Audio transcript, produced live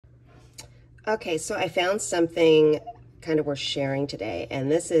Okay, so I found something kind of worth sharing today,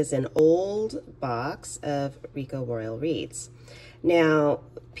 and this is an old box of Rico Royal Reeds. Now,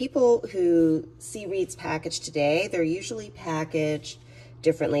 people who see Reeds packaged today, they're usually packaged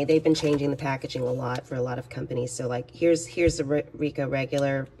differently. They've been changing the packaging a lot for a lot of companies. So like here's the Rico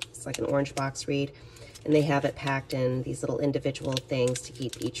regular, it's like an orange box reed, and they have it packed in these little individual things to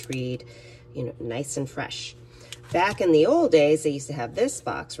keep each reed, nice and fresh. Back in the old days, they used to have this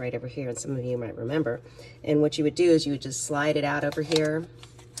box right over here, and some of you might remember. And what you would do is you would just slide it out over here,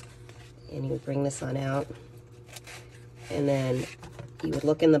 and you would bring this on out. And then you would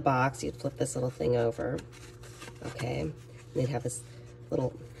look in the box, you'd flip this little thing over, okay? And they'd have this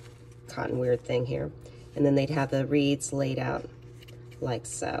little cotton weird thing here. And then they'd have the reeds laid out like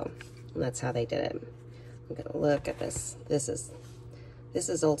so. And that's how they did it. I'm gonna look at this. This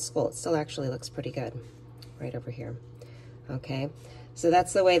is old school. It still actually looks pretty good. Right over here. Okay, so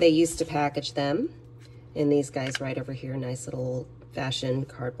that's the way they used to package them. And these guys right over here, nice little old-fashioned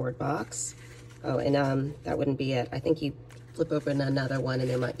cardboard box. Oh, and that wouldn't be it. I think you flip open another one and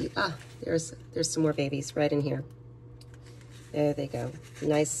there might be, there's some more babies right in here. There they go.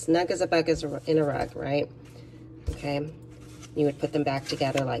 Nice, snug as a bug as in a rug, right? Okay, you would put them back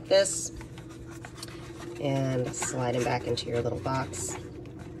together like this and slide them back into your little box.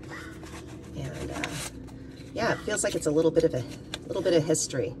 And yeah, it feels like it's a little bit of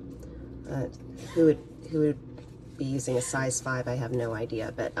history. Who would be using a size 5? I have no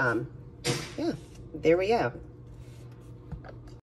idea, but yeah, there we go.